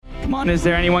Come on, is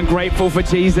there anyone grateful for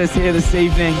Jesus here this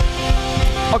evening?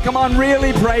 Oh, come on,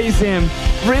 really praise him.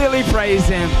 Really praise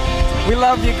him. We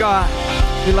love you, God.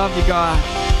 We love you, God.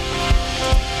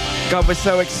 God, we're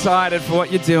so excited for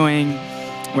what you're doing.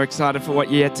 We're excited for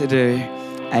what you're yet to do.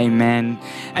 Amen.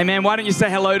 Amen. Why don't you say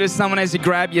hello to someone as you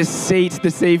grab your seat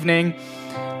this evening?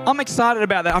 I'm excited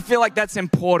about that. I feel like that's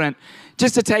important.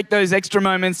 Just to take those extra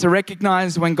moments to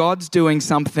recognize when God's doing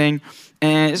something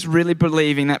and just really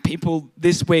believing that people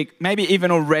this week, maybe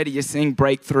even already, you're seeing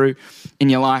breakthrough in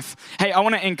your life. Hey, I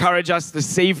want to encourage us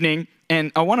this evening,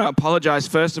 and I want to apologize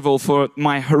first of all for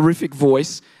my horrific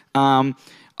voice. I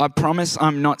promise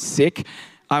I'm not sick.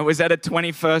 I was at a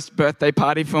 21st birthday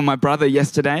party for my brother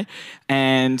yesterday,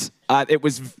 and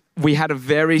we had a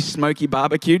very smoky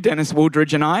barbecue, Dennis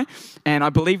Wooldridge and I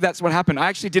believe that's what happened. I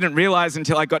actually didn't realize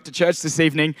until I got to church this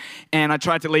evening, and I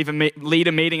tried to lead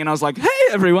a meeting, and I was like, hey,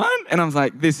 everyone. And I was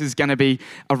like, this is going to be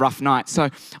a rough night. So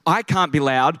I can't be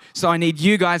loud, so I need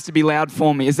you guys to be loud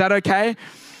for me. Is that okay?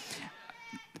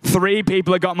 3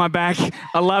 people have got my back.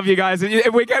 I love you guys.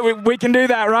 We can do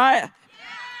that, right?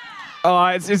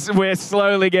 Oh, we're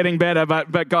slowly getting better,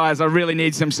 but guys, I really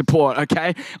need some support,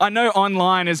 okay? I know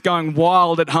online is going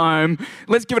wild at home.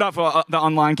 Let's give it up for the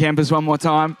online campus one more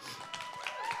time.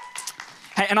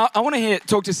 Hey, and I want to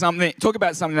talk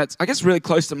about something that's, I guess, really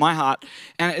close to my heart,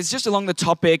 and it's just along the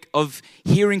topic of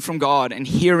hearing from God and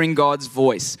hearing God's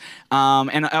voice.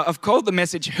 And I've called the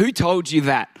message, Who Told You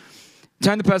That?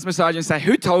 Turn the person beside you and say,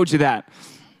 who told you that?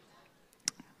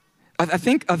 I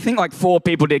think like 4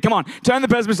 people did. Come on, turn the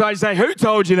person beside you and say, who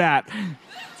told you that?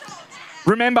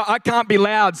 Remember, I can't be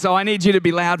loud, so I need you to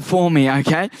be loud for me,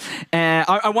 okay?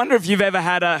 I wonder if you've ever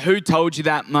had a who told you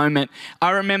that moment.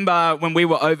 I remember when we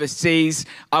were overseas,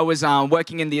 I was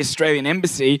working in the Australian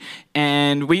Embassy,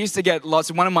 and we used to get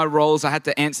one of my roles, I had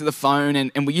to answer the phone,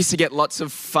 and we used to get lots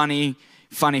of funny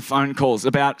phone calls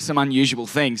about some unusual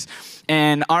things.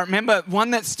 And I remember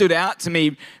one that stood out to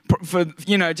me for,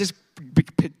 just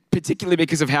particularly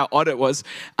because of how odd it was.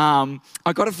 I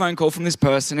got a phone call from this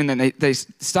person, and then they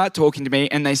start talking to me,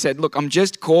 and they said, look, I'm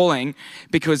just calling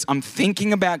because I'm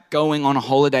thinking about going on a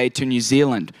holiday to New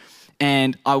Zealand.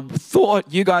 And I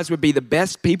thought you guys would be the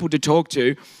best people to talk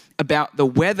to about the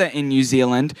weather in New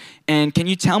Zealand, and can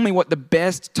you tell me what the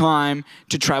best time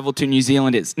to travel to New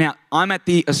Zealand is? Now, I'm at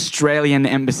the Australian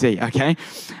Embassy, okay?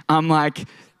 I'm like,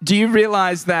 do you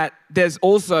realize that there's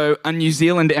also a New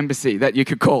Zealand embassy that you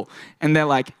could call? And they're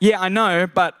like, yeah, I know,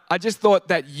 but I just thought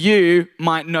that you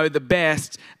might know the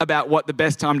best about what the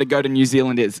best time to go to New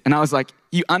Zealand is. And I was like,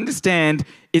 you understand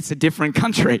it's a different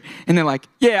country? And they're like,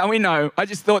 yeah, we know. I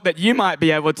just thought that you might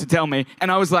be able to tell me.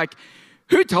 And I was like,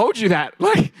 who told you that?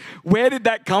 Like, where did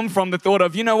that come from? The thought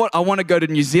of, you know what, I want to go to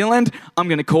New Zealand. I'm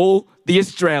going to call the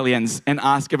Australians and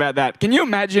ask about that. Can you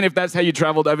imagine if that's how you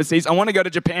traveled overseas? I want to go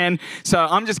to Japan, so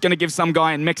I'm just going to give some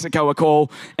guy in Mexico a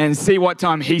call and see what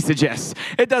time he suggests.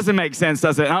 It doesn't make sense,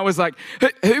 does it? And I was like,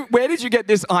 where did you get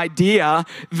this idea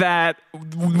that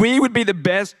we would be the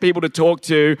best people to talk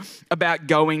to about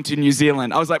going to New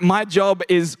Zealand? I was like, my job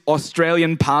is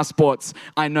Australian passports.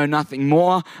 I know nothing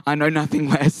more. I know nothing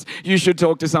less. You should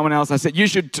talk to someone else. I said, you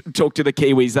should talk to the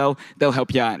Kiwis. They'll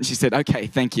help you out. And she said, okay,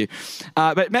 thank you.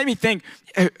 But it made me think,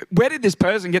 where did this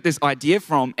person get this idea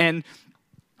from? And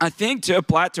I think to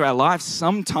apply it to our lives,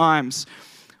 sometimes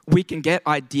we can get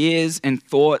ideas and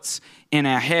thoughts in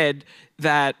our head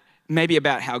that maybe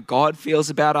about how God feels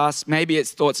about us, maybe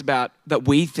it's thoughts about that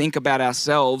we think about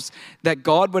ourselves, that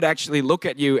God would actually look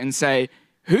at you and say,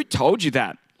 who told you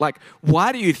that? Like,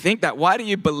 why do you think that? Why do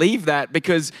you believe that?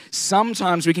 Because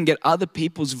sometimes we can get other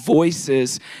people's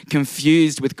voices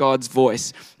confused with God's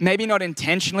voice. Maybe not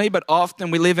intentionally, but often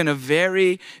we live in a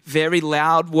very, very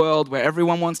loud world where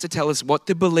everyone wants to tell us what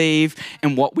to believe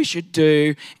and what we should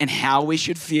do and how we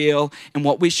should feel and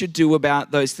what we should do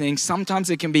about those things. Sometimes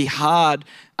it can be hard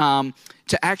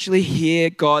to actually hear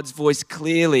God's voice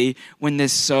clearly when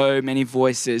there's so many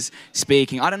voices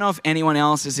speaking. I don't know if anyone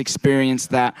else has experienced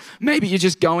that. Maybe you're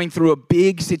just going through a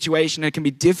big situation. It can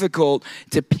be difficult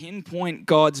to pinpoint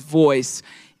God's voice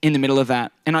in the middle of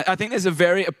that. And I think there's a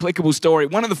very applicable story.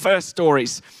 One of the first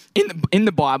stories in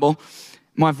the Bible.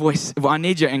 My voice, I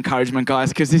need your encouragement, guys,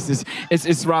 because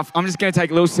it's rough. I'm just going to take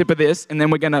a little sip of this, and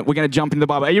then we're going to jump into the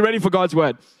Bible. Are you ready for God's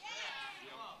word?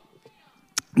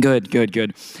 Good.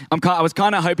 I was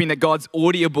kind of hoping that God's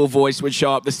audible voice would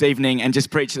show up this evening and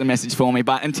just preach the message for me.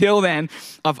 But until then,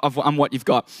 I'm what you've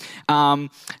got.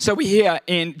 So we hear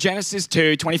in Genesis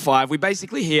 2:25, we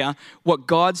basically hear what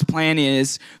God's plan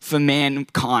is for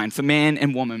mankind, for man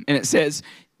and woman. And it says,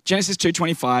 Genesis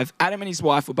 2:25, Adam and his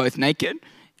wife were both naked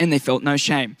and they felt no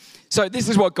shame. So this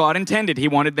is what God intended. He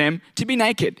wanted them to be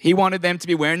naked. He wanted them to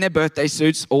be wearing their birthday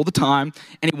suits all the time,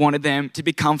 and he wanted them to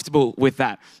be comfortable with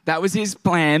that. That was his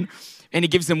plan, and he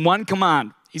gives them one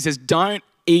command. He says, don't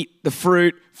eat the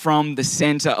fruit from the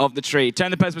center of the tree.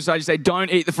 Turn to the person beside you and say,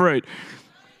 don't eat the fruit.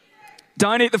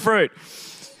 Don't eat the fruit.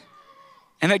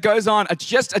 And it goes on,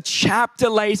 just a chapter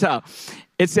later,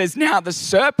 it says, now the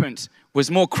serpent was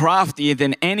more crafty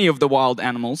than any of the wild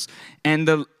animals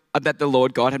that the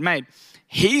Lord God had made.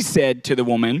 He said to the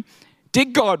woman,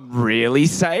 did God really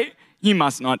say you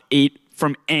must not eat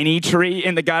from any tree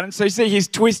in the garden? So you see, he's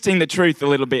twisting the truth a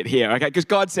little bit here, okay? Because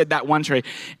God said that one tree.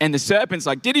 And the serpent's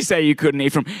like, did he say you couldn't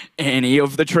eat from any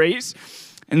of the trees?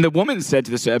 And the woman said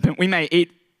to the serpent, we may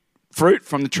eat fruit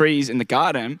from the trees in the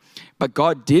garden, but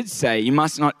God did say you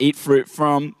must not eat fruit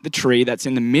from the tree that's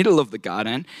in the middle of the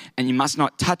garden, and you must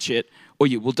not touch it or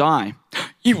you will die.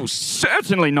 You will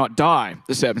certainly not die,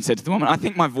 the serpent said to the woman. I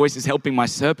think my voice is helping my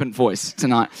serpent voice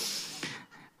tonight.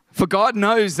 For God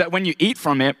knows that when you eat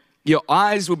from it, your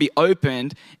eyes will be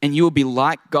opened and you will be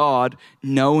like God,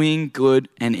 knowing good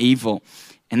and evil.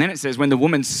 And then it says, when the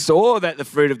woman saw that the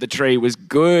fruit of the tree was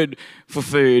good for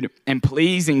food and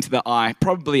pleasing to the eye,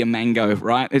 probably a mango,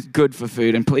 right? It's good for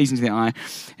food and pleasing to the eye,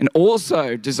 and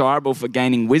also desirable for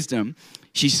gaining wisdom,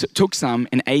 she took some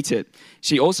and ate it.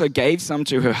 She also gave some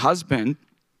to her husband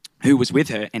who was with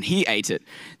her, and he ate it.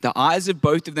 The eyes of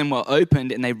both of them were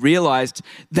opened, and they realized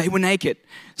they were naked.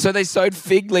 So they sewed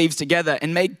fig leaves together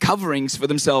and made coverings for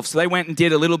themselves. So they went and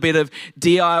did a little bit of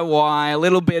DIY, a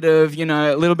little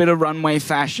bit of runway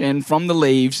fashion from the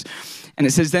leaves. And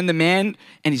it says, then the man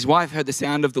and his wife heard the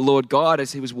sound of the Lord God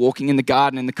as he was walking in the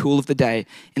garden in the cool of the day.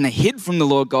 And they hid from the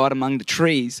Lord God among the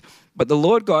trees. But the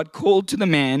Lord God called to the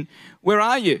man, where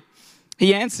are you?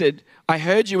 He answered, I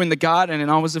heard you in the garden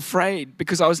and I was afraid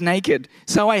because I was naked.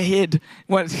 So I hid.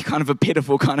 Well, it's kind of a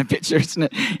pitiful kind of picture, isn't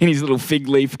it? In his little fig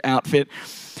leaf outfit.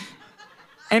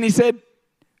 And he said,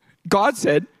 God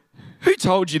said, who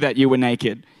told you that you were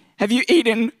naked? Have you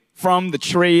eaten from the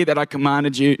tree that I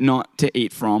commanded you not to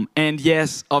eat from? And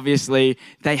yes, obviously,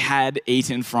 they had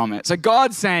eaten from it. So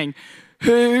God's saying,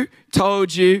 who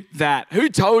told you that? Who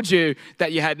told you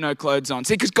that you had no clothes on?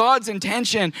 See, because God's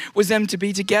intention was them to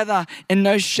be together in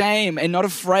no shame and not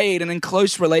afraid and in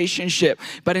close relationship.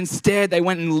 But instead, they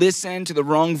went and listened to the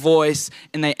wrong voice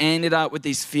and they ended up with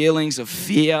these feelings of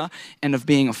fear and of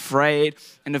being afraid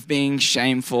and of being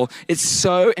shameful. It's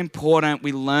so important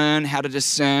we learn how to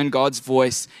discern God's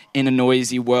voice in a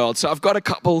noisy world. So I've got a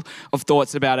couple of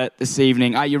thoughts about it this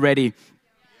evening. Are you ready?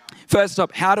 First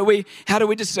up, how do we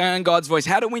discern God's voice?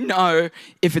 How do we know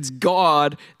if it's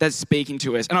God that's speaking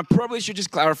to us? And I probably should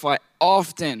just clarify,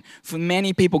 often, for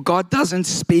many people, God doesn't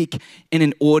speak in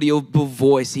an audible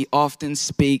voice. He often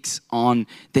speaks on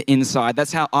the inside.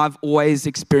 That's how I've always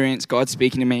experienced God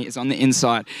speaking to me, is on the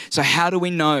inside. So how do we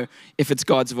know if it's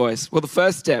God's voice? Well, the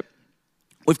first step,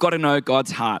 we've got to know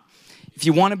God's heart. If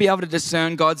you want to be able to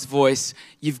discern God's voice,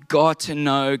 you've got to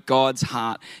know God's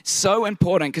heart. So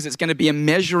important, because it's going to be a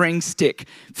measuring stick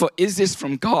for, is this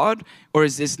from God or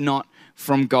is this not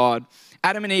from God?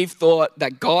 Adam and Eve thought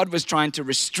that God was trying to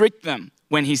restrict them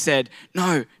when he said,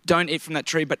 no, don't eat from that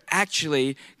tree. But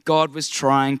actually, God was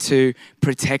trying to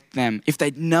protect them. If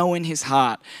they'd known his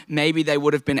heart, maybe they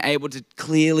would have been able to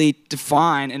clearly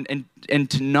define and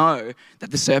to know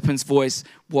that the serpent's voice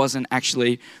wasn't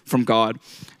actually from God.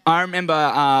 I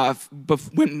remember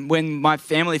when my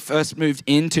family first moved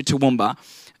into Toowoomba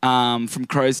from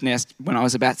Crow's Nest when I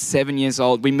was about 7 years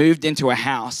old, we moved into a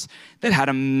house that had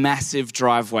a massive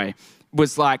driveway.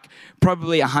 Was like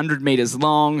probably 100 meters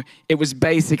long. It was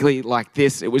basically like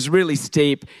this. It was really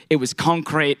steep. It was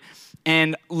concrete.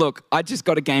 And look, I just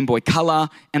got a Game Boy Color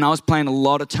and I was playing a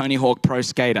lot of Tony Hawk Pro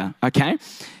Skater, okay?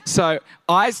 So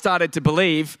I started to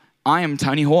believe I am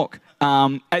Tony Hawk.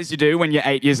 As you do when you're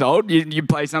 8 years old, you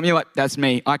play something, you're like, that's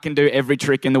me. I can do every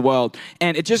trick in the world.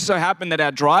 And it just so happened that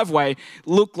our driveway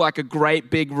looked like a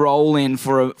great big roll-in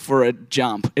for a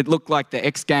jump. It looked like the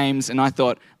X Games, and I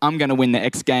thought, I'm going to win the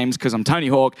X Games because I'm Tony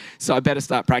Hawk, so I better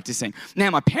start practicing.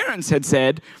 Now, my parents had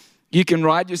said, you can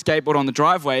ride your skateboard on the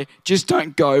driveway, just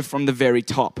don't go from the very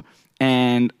top.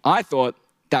 And I thought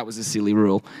that was a silly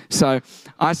rule. So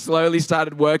I slowly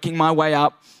started working my way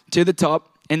up to the top.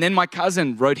 And then my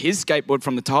cousin rode his skateboard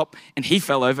from the top and he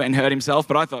fell over and hurt himself.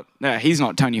 But I thought, no, he's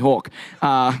not Tony Hawk.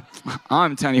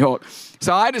 I'm Tony Hawk.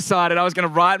 So I decided I was going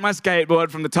to ride my skateboard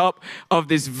from the top of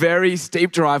this very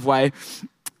steep driveway,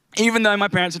 even though my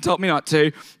parents had told me not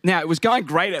to. Now, it was going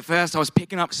great at first. I was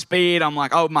picking up speed. I'm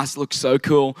like, oh, it must look so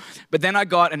cool. But then I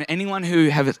got, and anyone who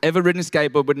has ever ridden a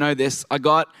skateboard would know this, I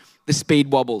got the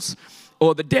speed wobbles.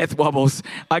 or the death wobbles.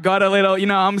 I got a little,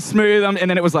 I'm smooth, and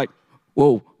then it was like,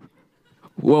 whoa,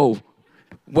 whoa,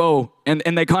 whoa.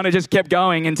 And they kind of just kept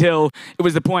going until it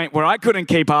was the point where I couldn't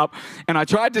keep up, and I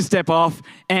tried to step off,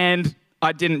 and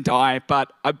I didn't die,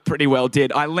 but I pretty well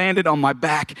did. I landed on my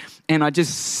back, and I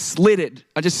just slid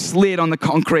on the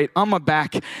concrete on my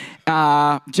back,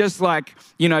 just like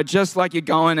you're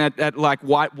going at like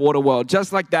White Water World,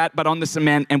 just like that, but on the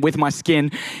cement and with my skin.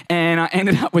 And I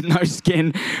ended up with no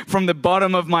skin from the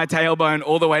bottom of my tailbone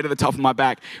all the way to the top of my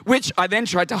back, which I then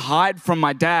tried to hide from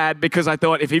my dad because I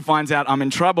thought if he finds out I'm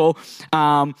in trouble,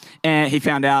 and he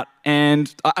found out.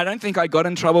 And I don't think I got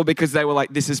in trouble because they were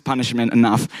like, this is punishment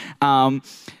enough.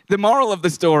 The moral of the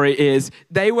story is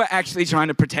they were actually trying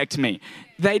to protect me.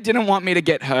 They didn't want me to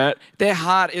get hurt. Their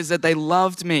heart is that they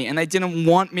loved me and they didn't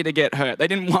want me to get hurt. They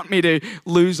didn't want me to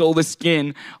lose all the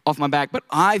skin off my back. But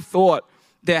I thought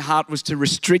their heart was to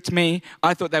restrict me.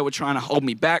 I thought they were trying to hold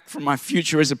me back from my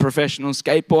future as a professional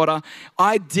skateboarder.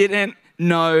 I didn't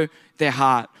know their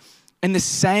heart. And the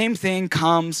same thing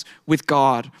comes with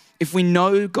God. If we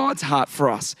know God's heart for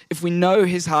us, if we know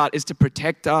his heart is to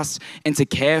protect us and to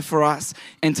care for us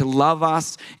and to love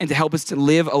us and to help us to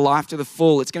live a life to the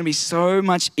full, it's going to be so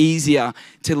much easier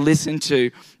to listen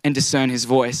to and discern his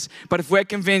voice. But if we're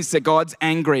convinced that God's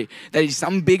angry, that he's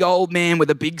some big old man with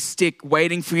a big stick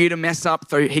waiting for you to mess up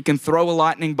so he can throw a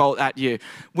lightning bolt at you,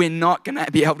 we're not going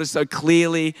to be able to so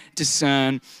clearly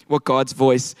discern what God's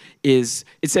voice is.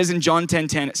 It says in John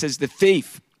 10:10, it says, the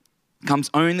thief comes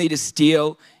only to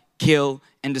steal, kill,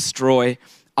 and destroy.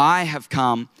 I have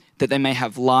come that they may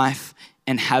have life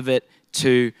and have it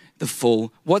to the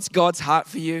full. What's God's heart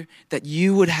for you? That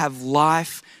you would have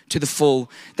life to the full.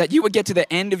 That you would get to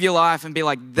the end of your life and be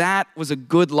like, that was a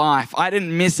good life. I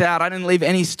didn't miss out. I didn't leave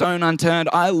any stone unturned.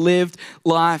 I lived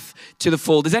life to the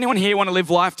full. Does anyone here want to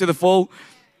live life to the full?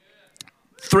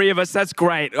 3 of us, that's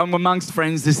great. I'm amongst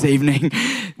friends this evening.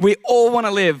 We all want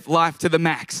to live life to the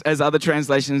max, as other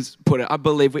translations put it. I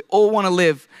believe we all want to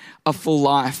live a full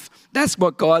life. That's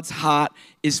what God's heart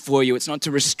is for you. It's not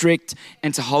to restrict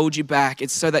and to hold you back.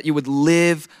 It's so that you would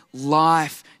live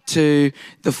life to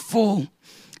the full.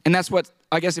 And that's what,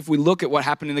 I guess if we look at what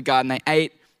happened in the garden, they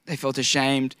ate, they felt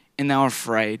ashamed, and they were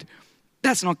afraid.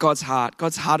 That's not God's heart.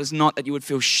 God's heart is not that you would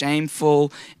feel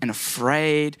shameful and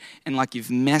afraid and like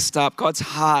you've messed up. God's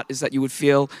heart is that you would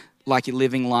feel like you're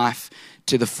living life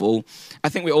to the full. I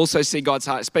think we also see God's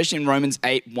heart, especially in Romans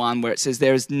 8:1, where it says,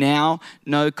 there is now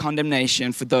no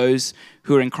condemnation for those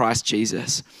who are in Christ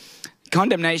Jesus.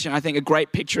 Condemnation, I think a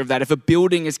great picture of that. If a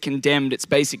building is condemned, it's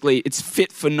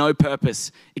fit for no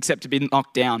purpose except to be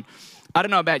knocked down. I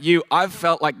don't know about you, I've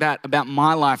felt like that about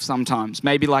my life sometimes.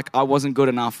 Maybe like I wasn't good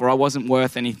enough or I wasn't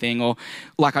worth anything or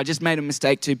like I just made a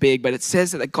mistake too big. But it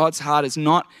says that God's heart is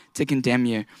not to condemn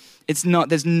you. It's not,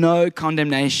 there's no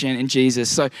condemnation in Jesus.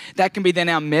 So that can be then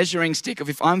our measuring stick of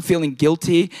if I'm feeling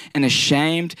guilty and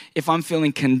ashamed, if I'm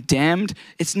feeling condemned,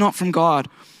 it's not from God.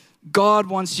 God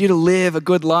wants you to live a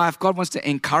good life. God wants to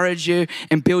encourage you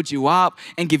and build you up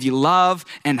and give you love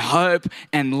and hope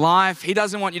and life. He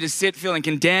doesn't want you to sit feeling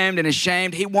condemned and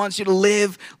ashamed. He wants you to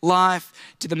live life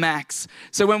to the max.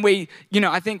 So when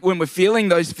I think when we're feeling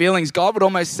those feelings, God would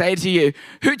almost say to you,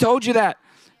 who told you that?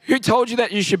 Who told you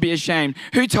that you should be ashamed?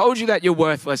 Who told you that you're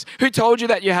worthless? Who told you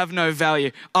that you have no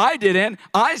value? I didn't.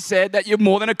 I said that you're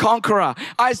more than a conqueror.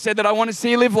 I said that I want to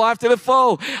see you live life to the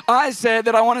full. I said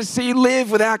that I want to see you live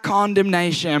without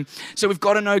condemnation. So we've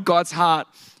got to know God's heart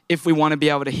if we want to be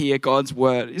able to hear God's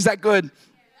word. Is that good?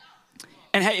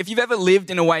 And hey, if you've ever lived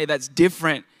in a way that's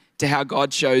different to how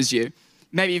God shows you,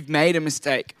 maybe you've made a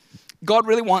mistake, God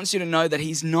really wants you to know that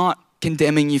he's not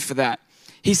condemning you for that.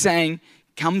 He's saying,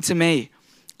 come to me.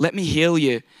 Let me heal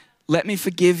you. Let me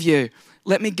forgive you.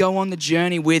 Let me go on the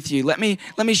journey with you. Let me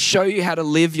show you how to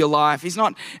live your life. He's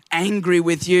not angry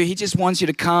with you. He just wants you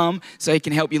to come so he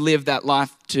can help you live that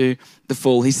life to the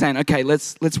full. He's saying, okay,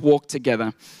 let's walk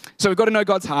together. So we've got to know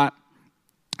God's heart.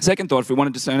 Second thought, if we want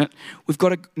to discern it, we've got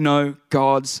to know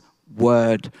God's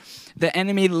word. The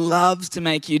enemy loves to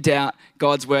make you doubt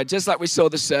God's word. Just like we saw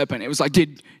the serpent. It was like,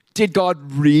 did God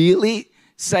really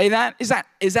say that? Is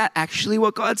that actually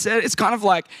what God said? It's kind of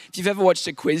like if you've ever watched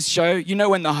a quiz show, you know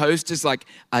when the host is like,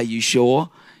 are you sure?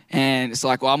 And it's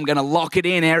like, well, I'm going to lock it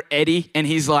in, Eddie. And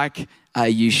he's like, are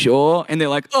you sure? And they're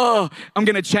like, oh, I'm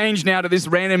going to change now to this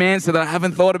random answer that I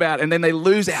haven't thought about. And then they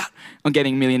lose out on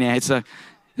getting a millionaire. It's a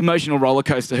emotional roller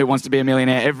coaster. Who wants to be a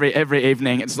millionaire every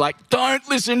evening? It's like, don't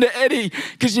listen to Eddie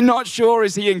because you're not sure.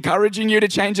 Is he encouraging you to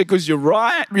change it because you're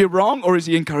wrong, or is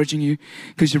he encouraging you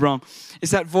because you're wrong?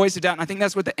 It's that voice of doubt. And I think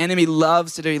that's what the enemy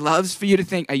loves to do. He loves for you to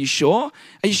think, are you sure?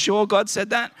 Are you sure God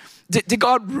said that? Did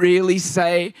God really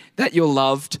say that you're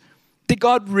loved? Did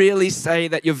God really say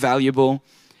that you're valuable?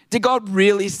 Did God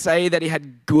really say that he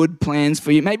had good plans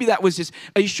for you? Maybe that was just,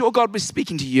 are you sure God was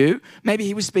speaking to you? Maybe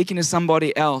he was speaking to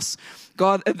somebody else.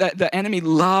 God, the enemy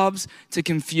loves to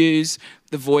confuse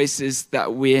the voices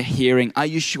that we're hearing. Are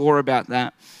you sure about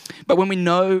that? But when we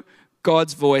know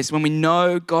God's voice, when we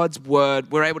know God's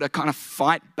word, we're able to kind of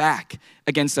fight back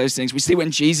against those things. We see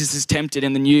when Jesus is tempted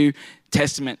in the New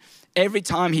Testament, every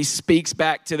time he speaks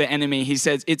back to the enemy, he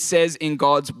says, it says in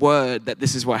God's word that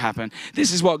this is what happened.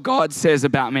 This is what God says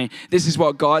about me. This is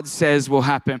what God says will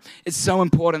happen. It's so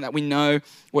important that we know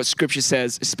what Scripture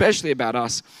says, especially about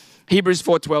us. Hebrews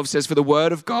 4:12 says, for the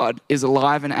word of God is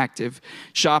alive and active,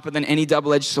 sharper than any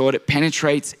double-edged sword. It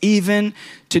penetrates even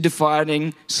to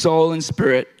dividing soul and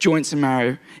spirit, joints and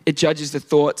marrow. It judges the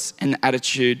thoughts and the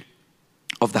attitude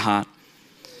of the heart.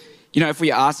 You know, if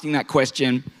we're asking that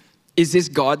question, is this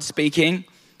God speaking?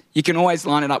 You can always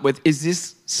line it up with, does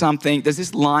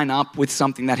this line up with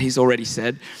something that he's already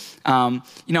said?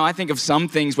 I think of some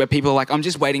things where people are like, I'm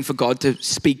just waiting for God to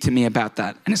speak to me about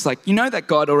that. And it's like, you know that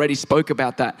God already spoke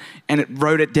about that and it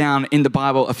wrote it down in the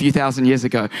Bible a few thousand years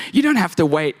ago. You don't have to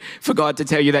wait for God to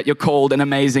tell you that you're called and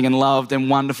amazing and loved and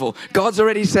wonderful. God's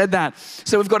already said that.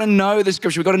 So we've got to know the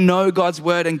Scripture. We've got to know God's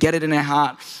word and get it in our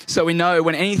heart. So we know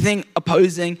when anything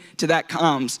opposing to that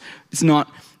comes, it's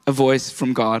not a voice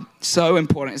from God. So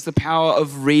important. It's the power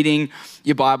of reading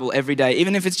your Bible every day,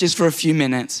 even if it's just for a few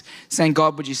minutes, saying,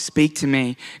 God, would you speak to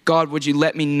me? God, would you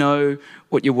let me know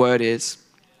what your word is?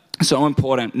 So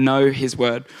important. Know his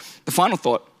word. The final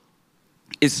thought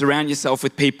is surround yourself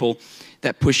with people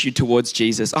that push you towards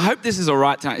Jesus. I hope this is all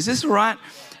right tonight. Is this all right?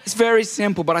 It's very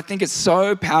simple, but I think it's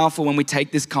so powerful when we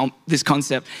take this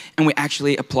concept and we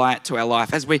actually apply it to our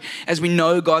life. As we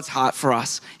know God's heart for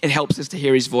us, it helps us to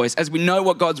hear his voice. As we know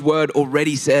what God's word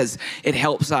already says, it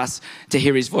helps us to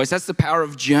hear his voice. That's the power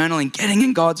of journaling, getting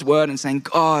in God's word and saying,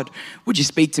 God, would you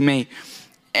speak to me?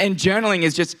 And journaling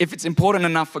is just, if it's important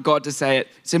enough for God to say it,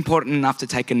 it's important enough to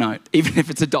take a note, even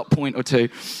if it's a dot point or two.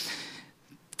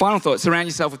 Final thought, surround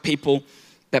yourself with people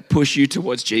that push you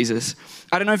towards Jesus.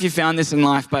 I don't know if you found this in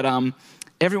life, but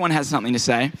everyone has something to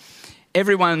say.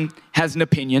 Everyone has an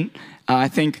opinion. I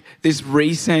think this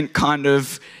recent kind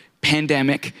of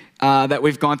pandemic that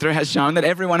we've gone through has shown that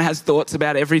everyone has thoughts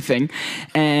about everything.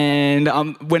 And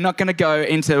we're not going to go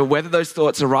into whether those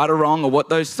thoughts are right or wrong or what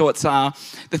those thoughts are.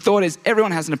 The thought is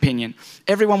everyone has an opinion.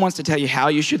 Everyone wants to tell you how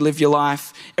you should live your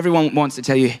life. Everyone wants to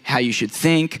tell you how you should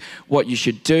think, what you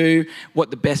should do, what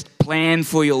the best plan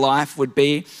for your life would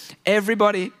be.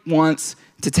 Everybody wants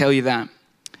to tell you that.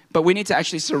 But we need to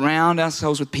actually surround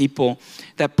ourselves with people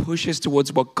that push us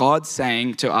towards what God's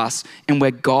saying to us and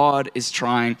where God is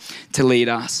trying to lead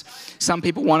us. Some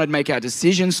people want to make our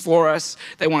decisions for us.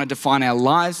 They want to define our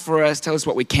lives for us, tell us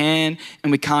what we can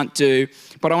and we can't do.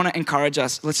 But I want to encourage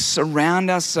us, let's surround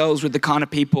ourselves with the kind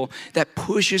of people that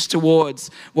push us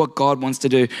towards what God wants to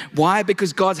do. Why?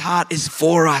 Because God's heart is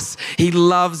for us. He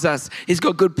loves us. He's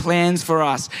got good plans for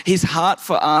us. His heart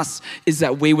for us is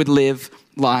that we would live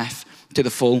life to the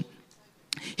full.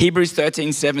 Hebrews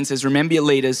 13:7 says, remember your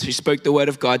leaders who spoke the word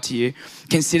of God to you.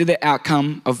 Consider the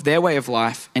outcome of their way of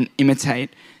life and imitate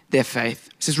their faith.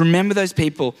 It says, remember those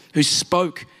people who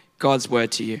spoke God's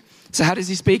word to you. So how does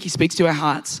he speak? He speaks to our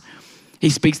hearts. He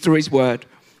speaks through his word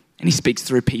and he speaks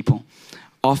through people.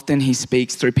 Often he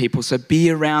speaks through people. So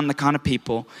be around the kind of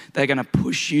people that are going to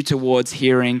push you towards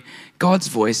hearing God's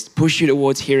voice, push you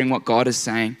towards hearing what God is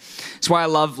saying. That's why I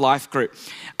love Life Group.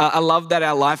 I love that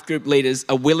our Life Group leaders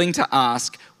are willing to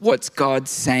ask, what's God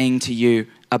saying to you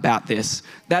about this?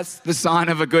 That's the sign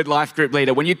of a good Life Group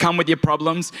leader. When you come with your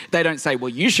problems, they don't say, well,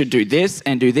 you should do this,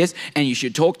 and you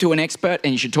should talk to an expert,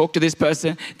 and you should talk to this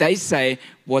person. They say,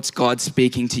 what's God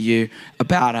speaking to you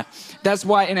about it? That's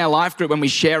why in our Life Group, when we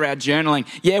share our journaling,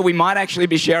 we might actually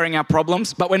be sharing our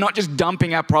problems, but we're not just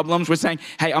dumping our problems. We're saying,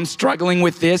 hey, I'm struggling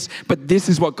with this, but this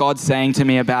is what God's saying to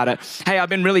me about it. Hey, I've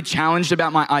been really challenged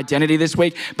about my identity this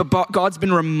week, but God's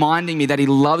been reminding me that he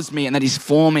loves me and that he's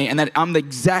for me and that I'm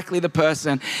exactly the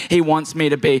person he wants me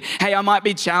to be. Hey, I might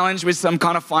be challenged with some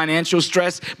kind of financial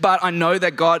stress, but I know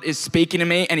that God is speaking to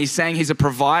me and he's saying he's a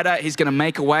provider. He's going to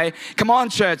make a way. Come on,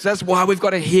 church. That's why we've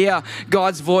got to hear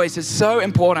God's voice. It's so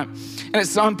important. And it's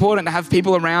so important to have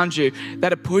people around you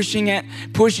that are pushing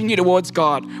you towards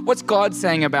God. What's God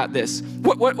saying about this?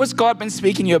 What's God been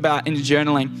speaking to you about in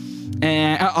journaling?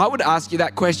 And I would ask you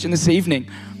that question this evening.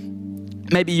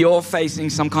 Maybe you're facing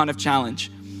some kind of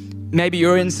challenge. Maybe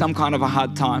you're in some kind of a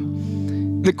hard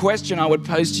time. The question I would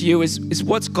pose to you is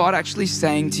what's God actually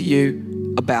saying to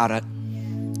you about it?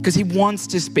 Because he wants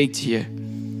to speak to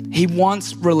you. He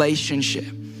wants relationship.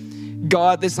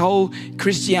 God, this whole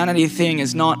Christianity thing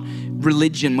is not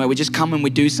religion where we just come and we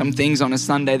do some things on a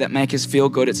Sunday that make us feel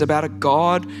good. It's about a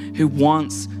God who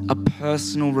wants a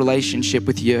personal relationship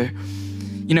with you.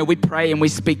 You know, we pray and we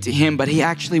speak to him, but he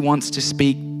actually wants to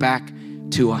speak back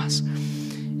to us.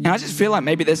 And I just feel like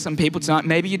maybe there's some people tonight,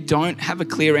 maybe you don't have a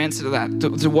clear answer to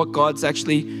that, to what God's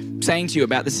actually saying to you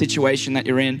about the situation that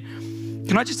you're in.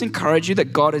 Can I just encourage you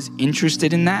that God is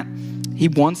interested in that? He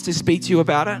wants to speak to you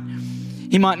about it.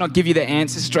 He might not give you the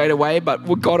answer straight away, but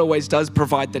what God always does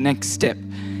provide the next step.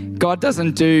 God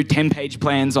doesn't do 10-page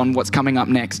plans on what's coming up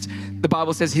next. The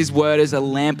Bible says his word is a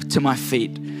lamp to my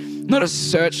feet, not a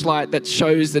searchlight that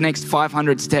shows the next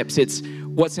 500 steps. It's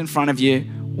what's in front of you,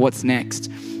 what's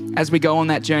next. As we go on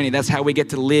that journey, that's how we get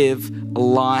to live a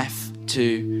life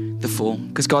to the full,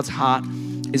 because God's heart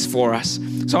is for us.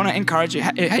 So I want to encourage you,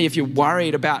 hey, if you're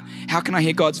worried about how can I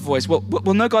hear God's voice, well,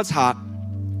 know God's heart,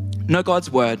 know God's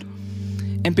word,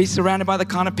 and be surrounded by the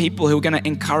kind of people who are going to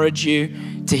encourage you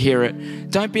to hear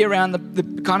it. Don't be around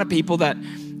the kind of people that,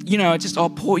 you know, just, oh,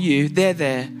 poor you, they're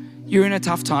there. You're in a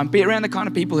tough time. Be around the kind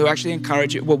of people who actually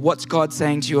encourage you. Well, what's God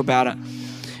saying to you about it?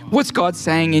 What's God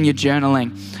saying in your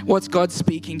journaling? What's God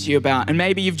speaking to you about? And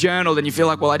maybe you've journaled and you feel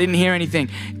like, well, I didn't hear anything.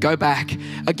 Go back.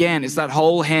 Again, it's that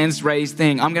whole hands raised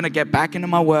thing. I'm going to get back into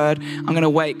my word. I'm going to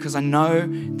wait because I know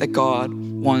that God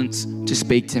wants to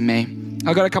speak to me.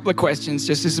 I've got a couple of questions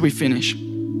just as we finish.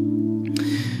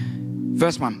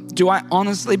 First one, do I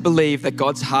honestly believe that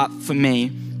God's heart for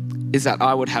me is that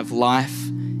I would have life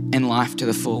and life to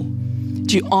the full?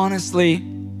 Do you honestly,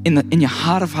 in your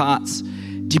heart of hearts,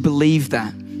 do you believe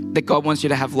that God wants you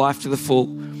to have life to the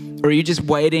full? Or are you just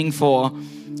waiting for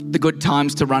the good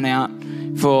times to run out,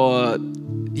 for,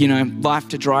 you know, life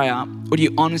to dry up? Or do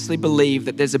you honestly believe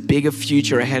that there's a bigger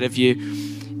future ahead of you,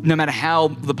 no matter how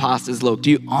the past has looked?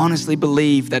 Do you honestly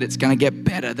believe that it's going to get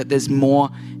better, that there's more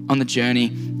on the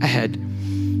journey ahead?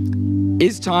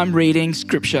 Is time reading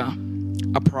scripture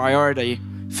a priority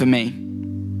for me?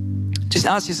 Just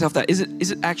ask yourself that. Is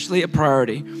it actually a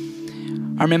priority?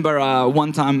 I remember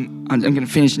one time, I'm going to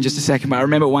finish in just a second, but I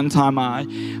remember one time I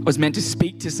was meant to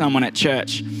speak to someone at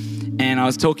church, and I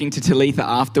was talking to Talitha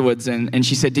afterwards, and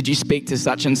she said, did you speak to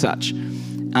such and such?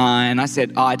 And I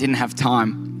said, oh, I didn't have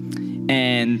time.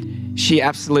 And she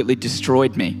absolutely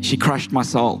destroyed me. She crushed my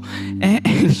soul.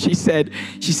 And she said,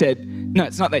 no,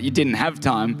 it's not that you didn't have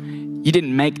time, you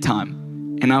didn't make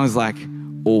time. And I was like,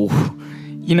 oh.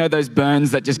 You know those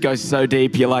burns that just go so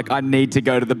deep, you're like, I need to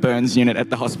go to the burns unit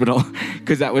at the hospital,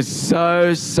 because that was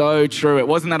so true. It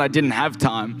wasn't that I didn't have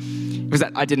time, it was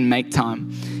that I didn't make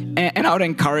time. And I would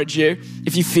encourage you,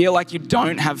 if you feel like you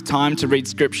don't have time to read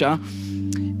scripture,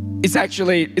 it's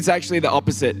actually the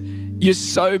opposite. You're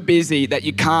so busy that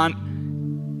you can't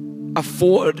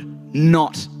afford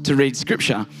not to read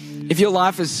scripture. If your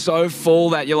life is so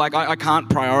full that you're like, I can't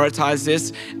prioritize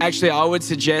this, actually, I would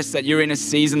suggest that you're in a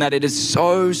season that it is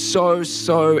so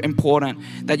important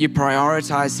that you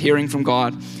prioritize hearing from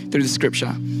God through the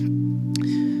scripture.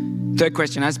 Third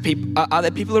question, are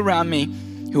there people around me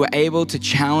who are able to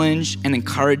challenge and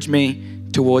encourage me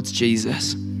towards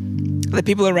Jesus? Are there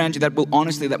people around you that will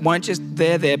honestly, that won't just,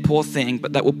 they're there, poor thing,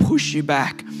 but that will push you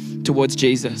back towards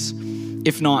Jesus?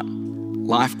 If not,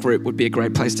 life group would be a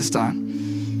great place to start.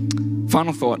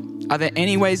 Final thought, are there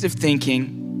any ways of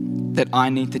thinking that I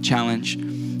need to challenge?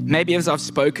 Maybe as I've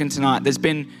spoken tonight, there's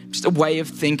been just a way of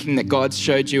thinking that God's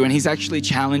showed you, and he's actually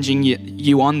challenging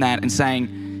you on that and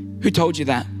saying, who told you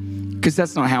that? Because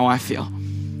that's not how I feel.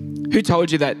 Who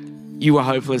told you that you were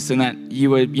hopeless and that you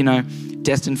were,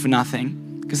 destined for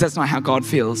nothing? Because that's not how God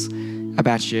feels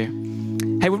about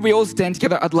you. Hey, would we all stand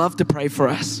together? I'd love to pray for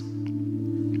us.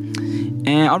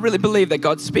 And I really believe that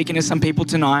God's speaking to some people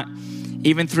tonight,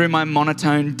 even through my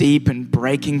monotone, deep and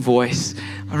breaking voice.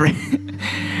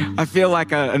 I feel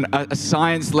like a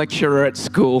science lecturer at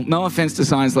school. No offense to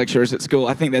science lecturers at school.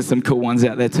 I think there's some cool ones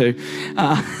out there too.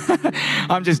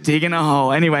 I'm just digging a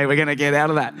hole. Anyway, we're going to get out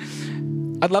of that.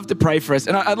 I'd love to pray for us.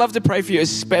 And I'd love to pray for you,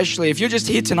 especially if you're just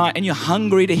here tonight and you're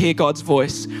hungry to hear God's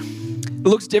voice. It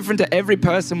looks different to every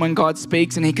person when God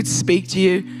speaks, and he could speak to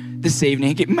you this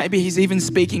evening. Maybe he's even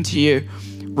speaking to you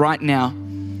right now.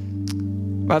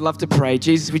 But I'd love to pray.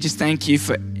 Jesus, we just thank you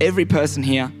for every person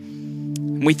here.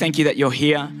 And we thank you that you're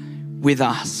here with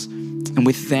us and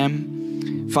with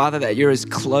them. Father, that you're as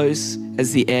close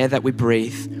as the air that we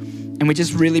breathe. And we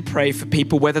just really pray for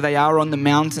people, whether they are on the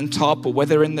mountaintop or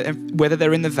whether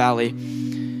they're in the valley.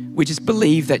 We just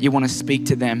believe that you want to speak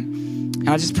to them. And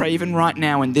I just pray even right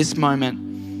now in this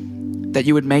moment that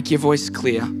you would make your voice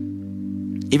clear.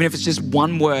 Even if it's just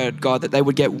one word, God, that they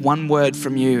would get one word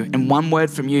from you, and one word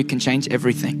from you can change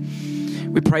everything.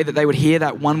 We pray that they would hear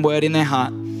that one word in their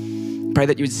heart. Pray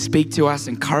that you would speak to us,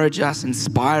 encourage us,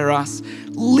 inspire us,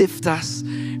 lift us,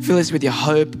 fill us with your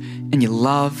hope and your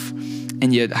love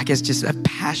and your, I guess, just a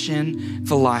passion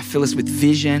for life. Fill us with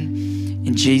vision.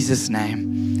 In Jesus'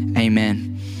 name,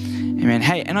 amen. Amen.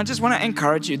 Hey, and I just want to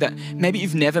encourage you that maybe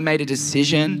you've never made a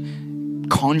decision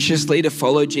consciously to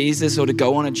follow Jesus or to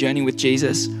go on a journey with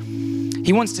Jesus.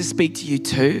 He wants to speak to you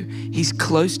too. He's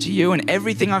close to you, and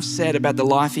everything I've said about the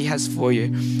life he has for you,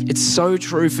 it's so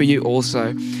true for you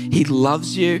also. He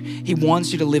loves you. He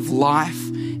wants you to live life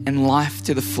and life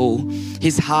to the full.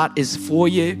 His heart is for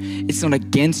you. It's not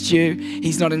against you.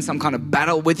 He's not in some kind of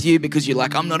battle with you because you're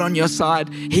like, I'm not on your side.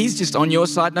 He's just on your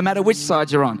side no matter which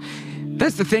side you're on.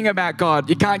 That's the thing about God.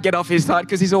 You can't get off his side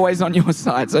because he's always on your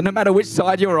side. So no matter which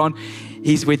side you're on,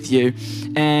 he's with you.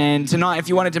 And tonight, if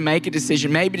you wanted to make a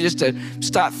decision, maybe just to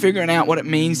start figuring out what it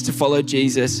means to follow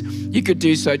Jesus, you could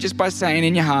do so just by saying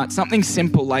in your heart something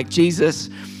simple like, Jesus,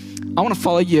 I want to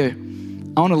follow you.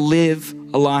 I want to live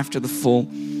a life to the full.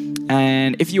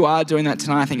 And if you are doing that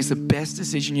tonight, I think it's the best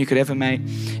decision you could ever make.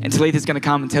 And Talitha's going to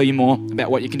come and tell you more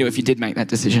about what you can do if you did make that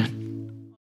decision.